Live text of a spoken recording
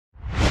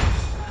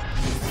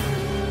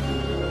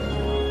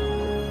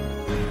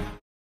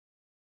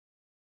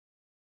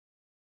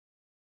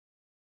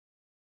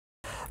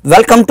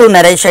Welcome to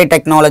Naresh IT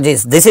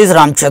Technologies. This is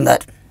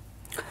Ramachandra.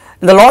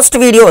 In the last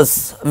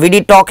videos, we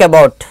did talk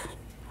about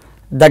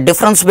the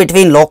difference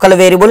between local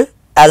variable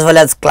as well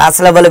as class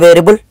level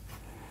variable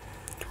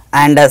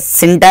and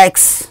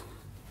syntax,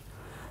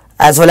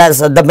 as well as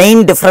the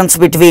main difference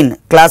between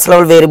class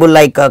level variable,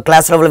 like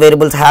class level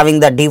variables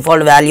having the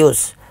default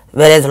values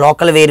whereas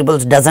local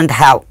variables doesn't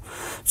have.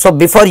 So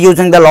before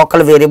using the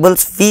local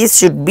variables, we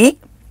should be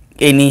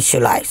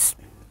initialized.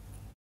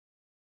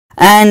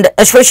 And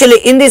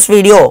especially in this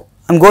video,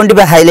 I am going to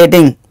be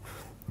highlighting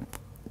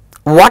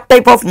what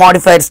type of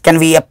modifiers can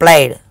be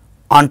applied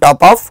on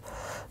top of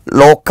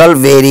local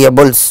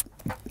variables.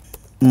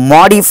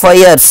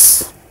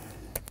 Modifiers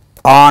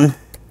on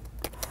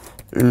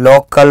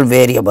local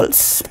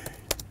variables.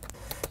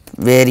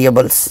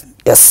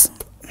 Yes.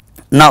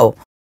 Now,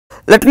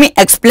 let me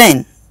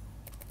explain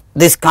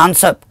this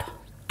concept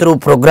through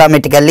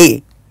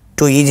programmatically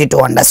to easy to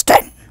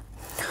understand.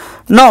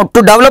 Now,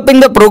 to developing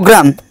the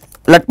program,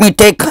 let me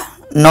take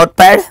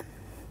notepad.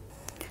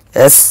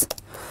 Yes.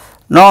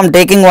 Now I am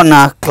taking one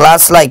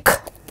class like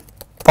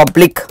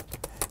public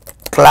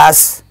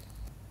class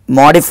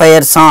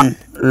modifiers on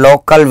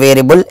local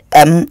variable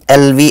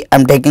MLV. I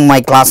am taking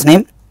my class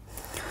name.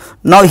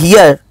 Now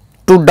here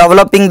to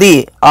developing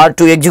the or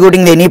to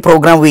executing any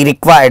program, we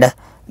required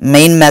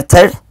main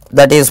method,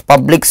 that is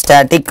public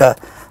static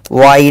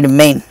void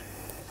main.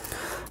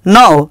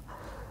 Now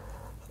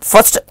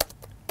first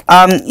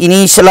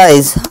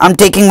initialize, I am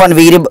taking one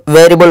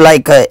variable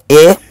like a,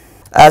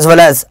 as well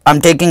as I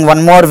am taking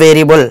one more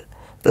variable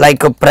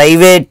like a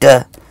private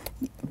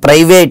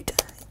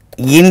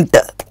int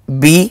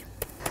b,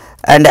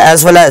 and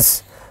as well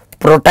as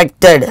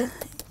protected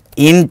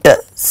int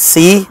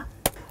c,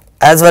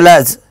 as well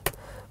as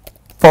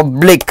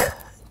public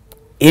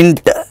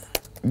int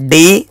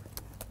d,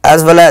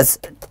 as well as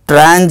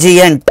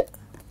transient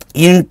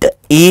int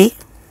e,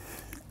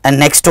 and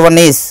next one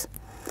is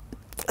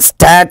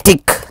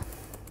static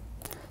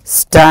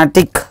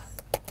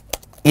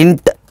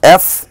int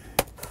f,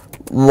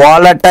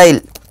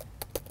 volatile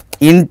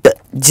int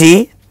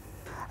g,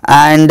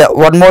 and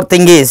one more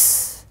thing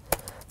is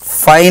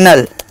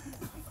final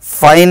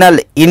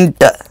int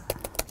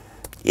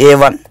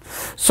a1.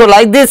 So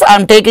like this I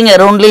am taking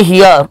around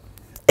here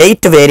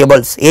 8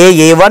 variables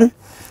a1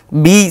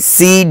 b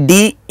c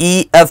d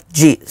e f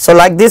g. So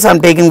like this I am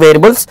taking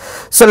variables.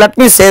 So let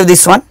me save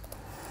this one.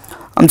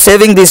 I am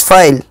saving this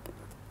file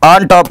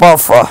on top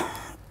of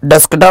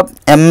desktop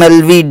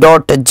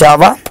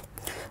mlv.java,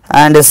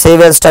 and save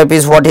as type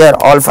is what here,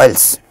 all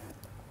files.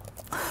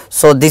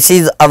 So this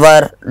is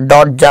our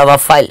 .java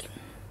file.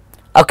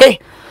 Okay.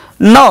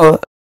 Now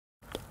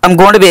I am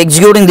going to be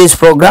executing this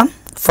program.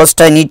 First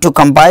I need to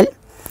compile.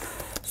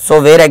 So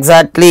where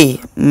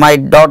exactly my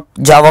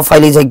 .java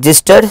file is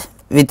existed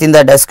within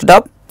the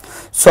desktop.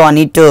 So I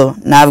need to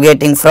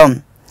navigating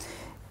from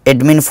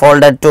admin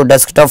folder to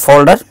desktop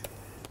folder.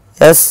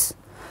 Yes.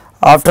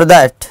 After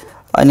that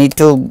I need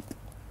to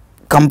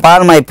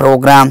compile my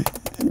program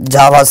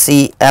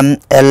javac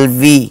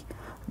mlv.java.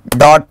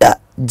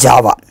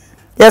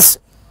 Yes,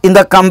 in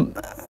the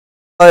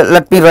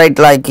let me write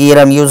like here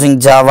I am using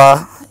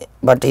Java,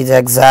 but is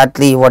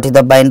exactly what is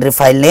the binary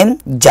file name,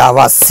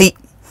 javac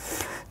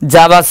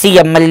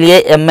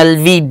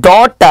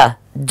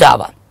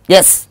mlv.java.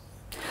 Yes.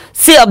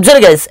 See,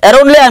 observe guys,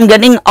 around I am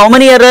getting how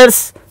many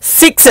errors?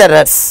 6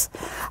 errors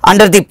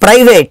under the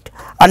private,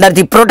 under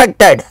the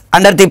protected,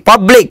 under the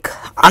public,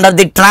 under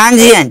the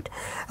transient,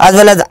 as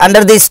well as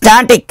under the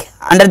static,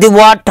 under the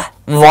what?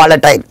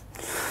 Volatile.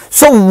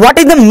 So what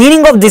is the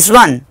meaning of this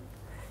one?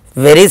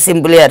 Very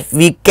simple here.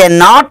 We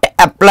cannot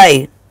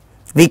apply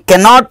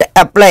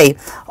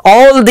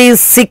all these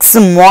 6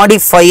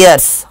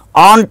 modifiers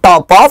on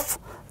top of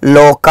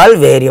local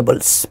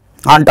variables.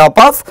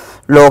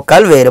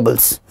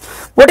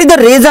 What is the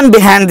reason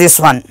behind this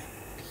one?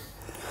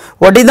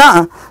 What is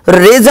the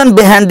reason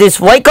behind this?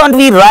 Why can't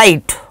we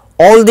write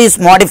all these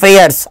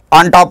modifiers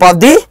on top of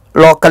the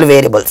local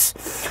variables?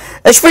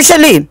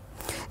 Especially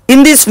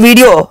in this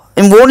video,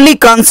 I am only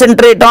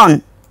concentrate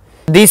on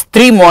these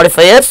 3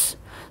 modifiers.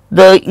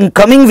 The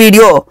incoming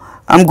video,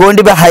 I am going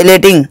to be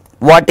highlighting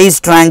what is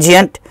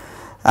transient,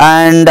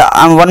 and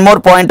one more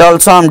point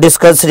also I am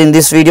discussed in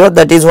this video,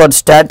 that is what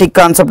static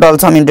concept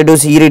also I am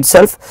introduced here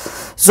itself.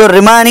 So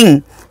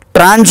remaining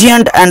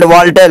transient and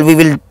volatile we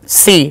will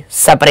see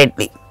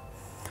separately.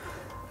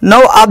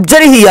 Now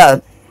observe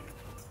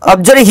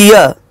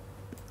here,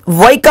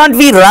 why can't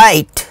we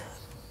write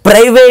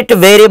private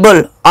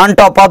variable on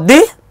top of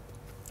the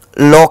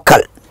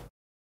local?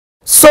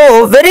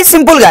 So very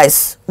simple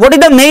guys, what is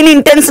the main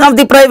intention of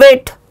the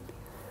private?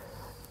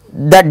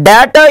 The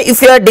data,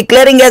 if you are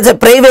declaring as a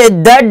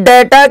private, that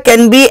data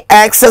can be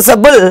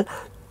accessible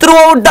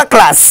throughout the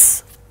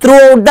class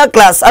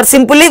or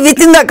simply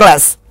within the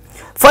class.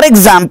 For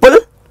example,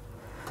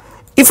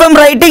 if I am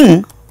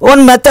writing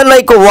one method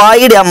like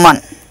void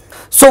m1,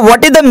 so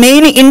what is the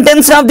main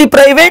intention of the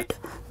private?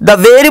 The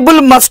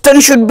variable must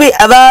and should be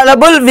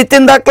available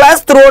within the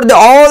class throughout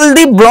all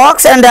the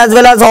blocks and as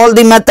well as all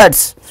the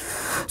methods.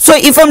 So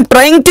if I'm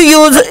trying to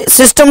use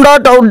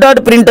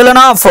system.out.println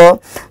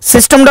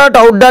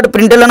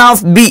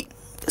of B,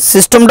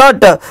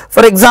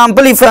 for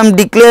example, if I'm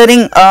declaring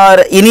or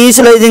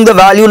initializing the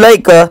value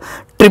like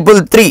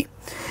 333,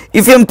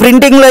 if I'm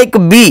printing like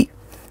B,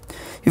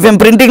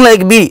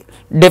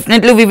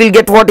 definitely we will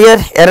get what here?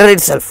 Error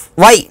itself.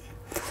 Why?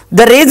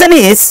 The reason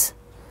is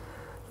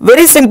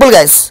very simple,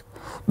 guys.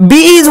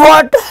 B is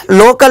what?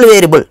 Local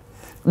variable.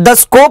 The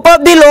scope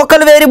of the local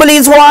variable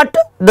is what?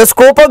 The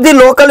scope of the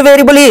local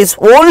variable is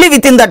only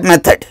within that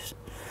method.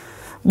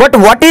 But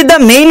what is the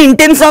main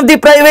intention of the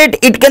private?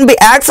 It can be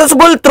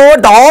accessible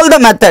throughout all the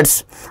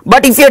methods.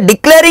 But if you are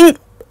declaring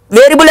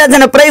variable as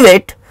a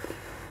private,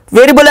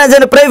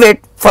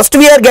 first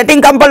we are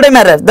getting compile time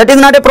error. That is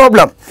not a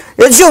problem.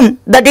 Assume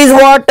that is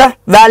what?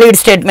 Valid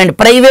statement.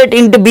 Private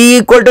int B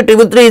equal to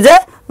 333 is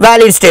a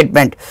valid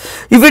statement.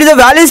 If it is a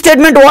valid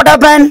statement, what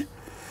happen?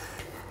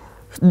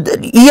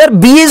 Here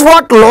B is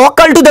what?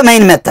 Local to the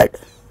main method.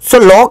 So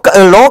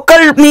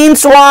local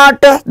means what?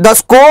 The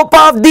scope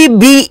of the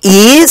B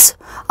is,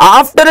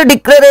 after a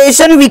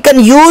declaration we can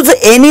use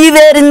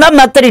anywhere in the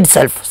method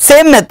itself,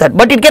 same method,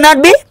 but it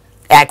cannot be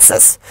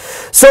accessed.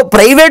 So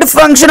private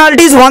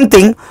functionality is one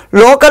thing,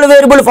 local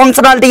variable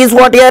functionality is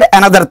what here?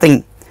 Another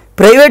thing.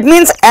 Private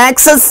means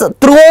access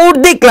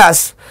throughout the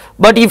class,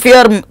 but if you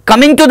are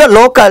coming to the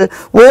local,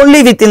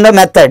 only within the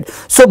method.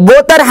 So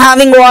both are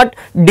having what?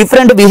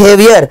 Different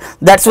behavior.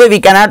 That's why we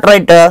cannot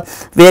write a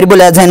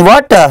variable as in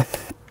what?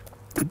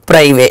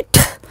 Private.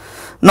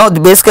 Now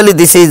basically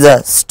this is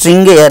a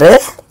string array.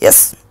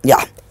 Yes,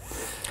 yeah.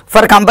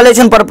 For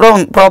compilation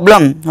purpose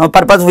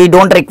we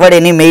don't require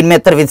any main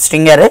method with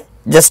string array,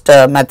 just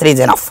method is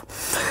enough.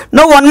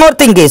 Now one more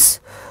thing is,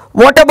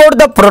 what about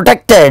the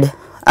protected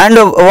and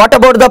what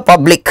about the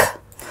public?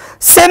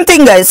 Same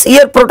thing, guys.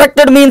 Here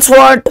protected means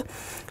what?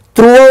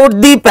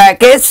 Throughout the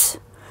package,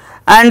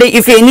 and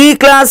if any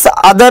class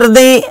other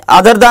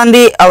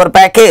than our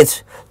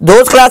package,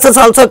 those classes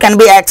also can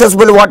be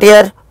accessible what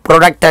here?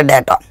 Protected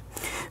data.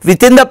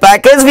 Within the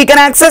package we can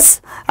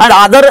access, and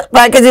other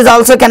packages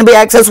also can be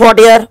accessed what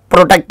here?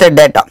 Protected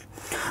data.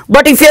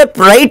 But if you are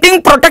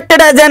writing protected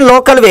as a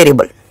local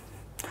variable,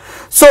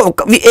 so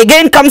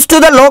again comes to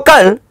the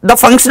local, the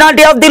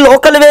functionality of the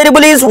local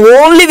variable is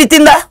only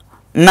within the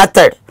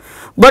method.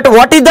 But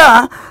what is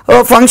the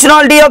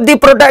functionality of the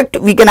protect?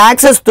 We can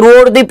access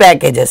throughout the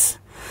packages.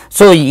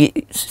 So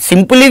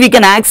simply we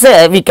cannot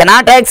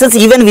access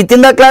even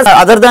within the class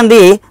other than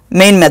the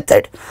main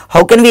method.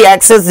 How can we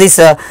access this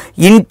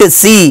int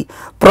C,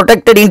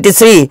 protected int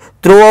C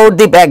throughout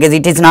the package?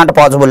 It is not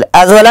possible.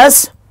 As well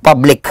as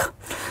public.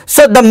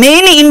 So the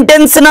main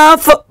intention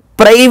of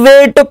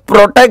private,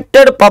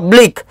 protected,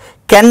 public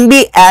can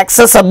be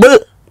accessible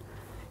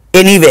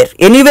anywhere.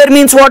 Anywhere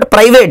means what?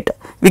 Private.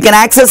 We can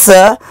access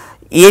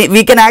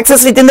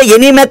within the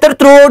any method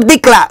throughout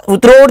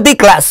the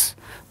class.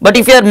 But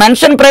if you are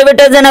mentioned private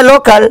as in a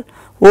local,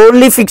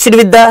 only fixed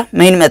with the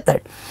main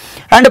method.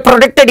 And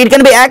protected, it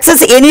can be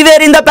accessed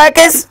anywhere in the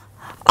package.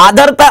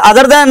 Other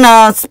than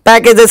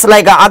packages,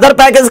 like other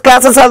package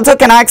classes also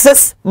can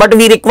access, but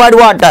we require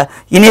what?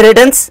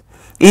 Inheritance,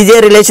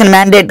 easier relation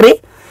mandatory.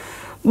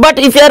 But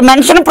if you are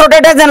mentioned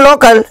protected as in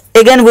local,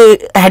 again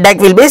headache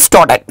will be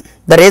started.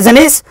 The reason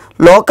is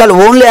local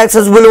only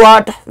accessible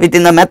what?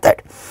 Within the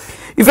method.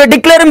 If you are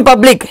declaring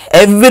public,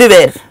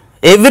 everywhere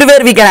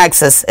we can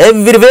access,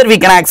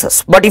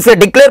 but if you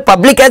declare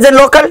public as a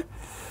local,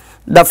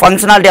 the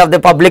functionality of the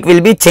public will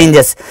be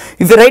changes.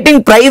 If you are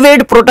writing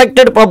private,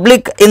 protected,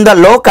 public in the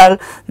local,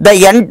 the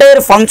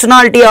entire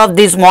functionality of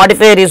this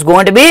modifier is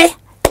going to be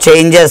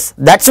changes.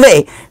 That's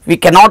why we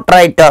cannot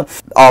write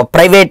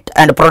private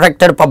and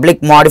protected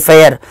public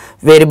modifier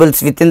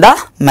variables within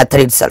the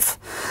method itself.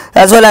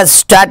 As well as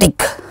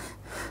static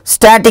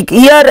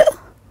here.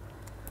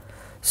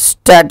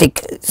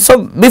 So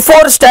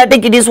before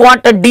static, it is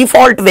what? A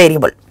default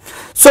variable.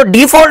 So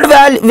default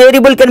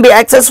variable can be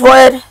accessed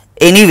where?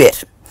 Anywhere.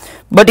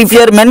 But if you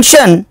are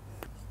mention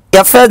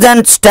f as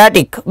an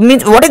static,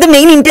 means what is the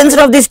main intention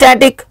of the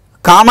static?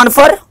 Common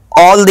for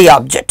all the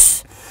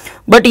objects.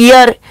 But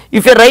here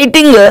if you are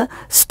writing a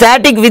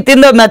static within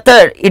the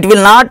method, it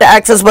will not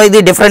access by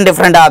the different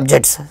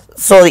objects.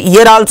 So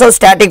here also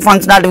static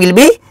functionality will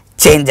be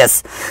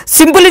changes.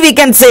 Simply we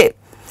can say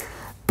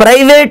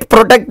private,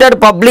 protected,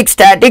 public,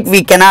 static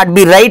we cannot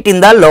be write in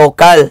the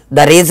local.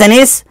 The reason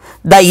is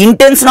the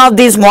intention of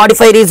this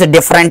modifier is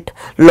different.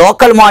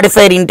 Local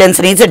modifier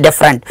intention is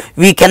different.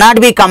 We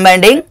cannot be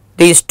combining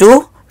these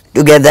two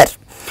together.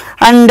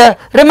 And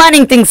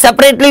remaining things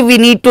separately we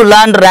need to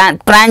learn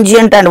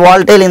transient and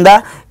volatile in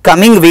the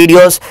coming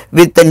videos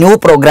with the new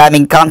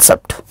programming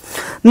concept.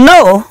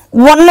 Now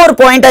one more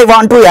point I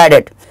want to add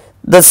it.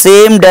 The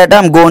same data I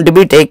am going to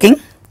be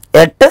taking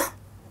at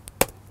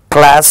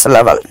class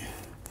level.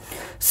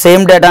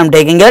 Same data I am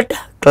taking at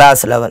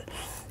class level.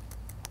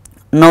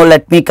 Now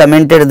let me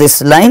comment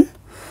this line.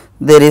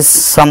 There is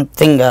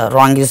something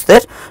wrong is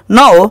there.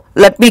 Now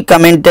let me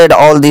comment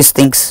all these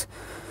things.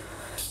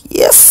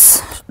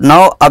 Yes.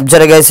 Now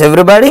observe guys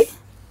everybody.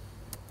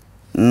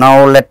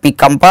 Now let me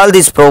compile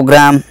this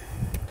program.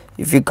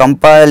 If you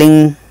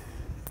compiling,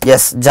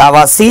 yes,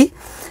 Java C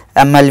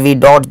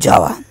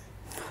mlv.java.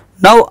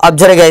 Now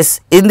observe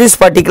guys, in this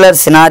particular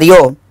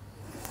scenario,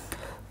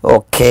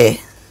 okay,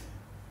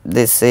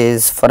 this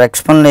is for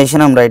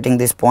explanation, I am writing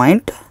this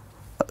point,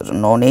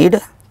 no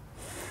need,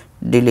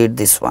 delete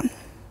this one,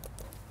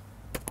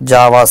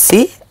 Java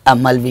C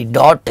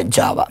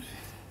mlv.java.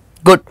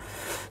 Good,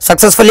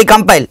 successfully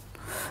compiled.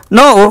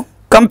 Now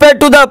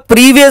compared to the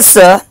previous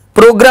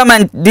program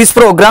and this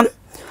program,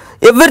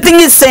 everything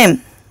is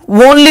same,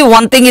 only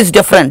one thing is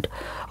different.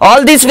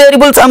 All these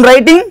variables I am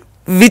writing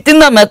within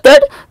the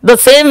method, the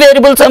same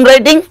variables I am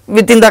writing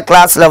within the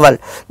class level.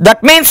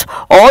 That means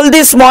all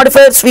these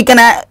modifiers we can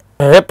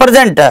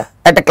represent at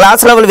a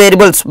class level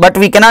variables, but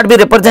we cannot be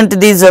represent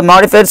these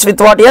modifiers with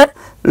what here?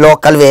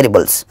 Local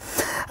variables.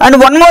 And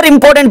one more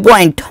important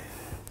point,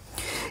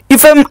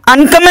 if I am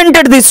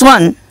uncommented this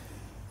one,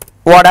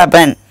 what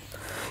happened?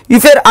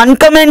 If you are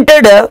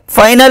uncommented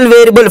final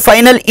variable,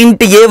 final int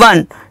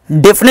a1,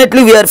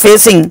 definitely we are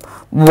facing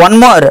one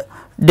more,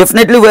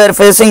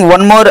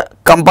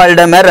 compiled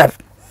error.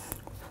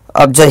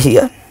 Observe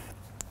here,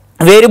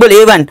 variable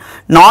a1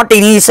 not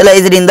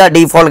initialized in the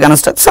default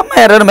construct, some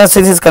error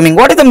message is coming.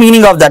 What is the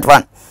meaning of that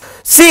one?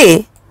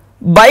 See,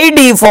 by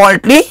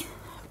defaultly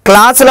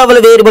class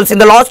level variables, in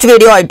the last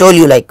video I told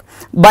you, like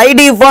by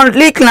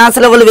defaultly class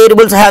level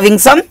variables having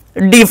some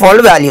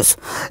default values.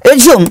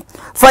 Assume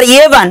for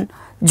a1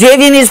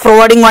 JVM is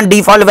providing one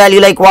default value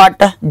like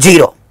what?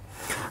 0.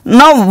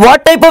 Now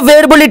what type of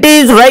variable it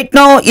is right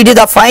now? It is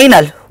the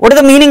final. What is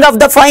the meaning of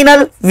the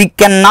final? We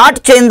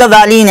cannot change the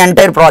value in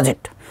entire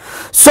project.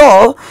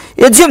 So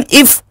assume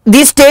if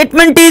this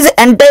statement is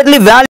entirely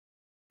valid,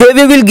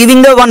 JVM will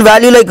giving the one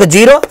value like a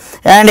 0,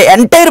 and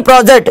entire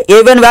project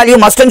A1 value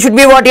must and should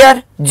be what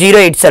here? 0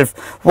 itself.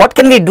 What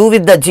can we do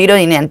with the 0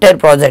 in entire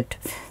project?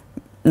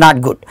 Not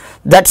good.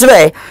 That's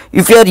why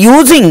if you are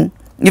using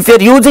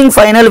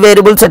final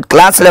variables at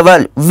class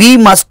level, we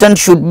must and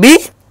should be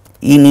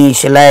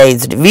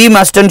initialized.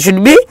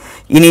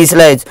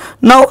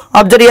 Now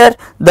observe here,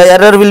 the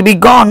error will be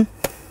gone.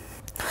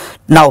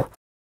 Now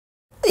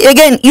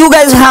again you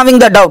guys having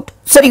the doubt,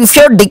 sir, if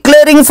you are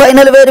declaring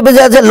final variables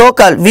as a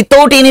local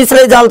without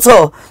initialize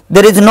also,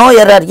 there is no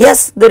error.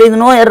 Yes, there is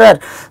no error.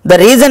 The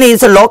reason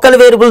is local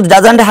variables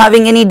doesn't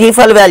having any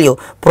default value.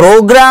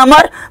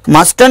 Programmer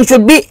must and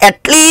should be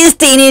at least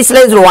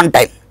initialized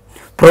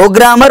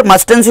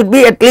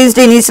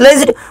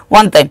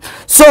one time.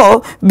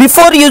 So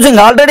before using,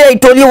 already I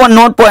told you one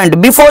note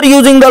point, before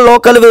using the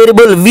local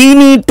variable we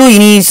need to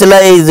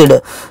initialize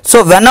it.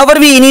 So whenever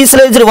we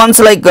initialize it once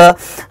like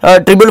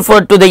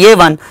 444 to the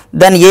a1,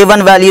 then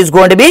a1 value is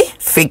going to be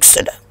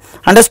fixed.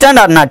 Understand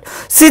or not?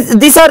 See,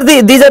 these are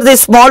the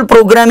small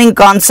programming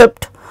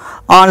concept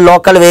on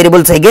local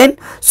variables again.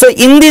 So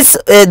in this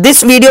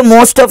video,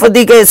 most of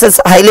the cases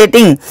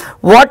highlighting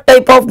what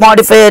type of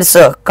modifiers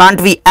can't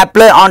we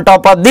apply on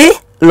top of the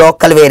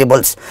local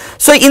variables.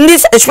 So in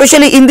this,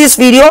 especially in this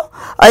video,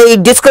 I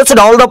discussed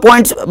all the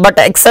points, but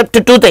except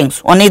two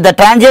things. One is the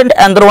tangent,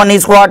 and the one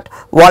is what?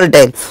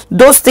 Volatile.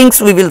 Those things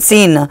we will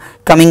see in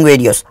coming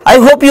videos. I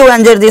hope you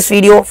enjoyed this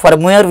video. For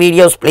more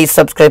videos, please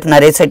subscribe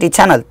Naresh IT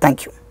channel.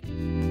 Thank you.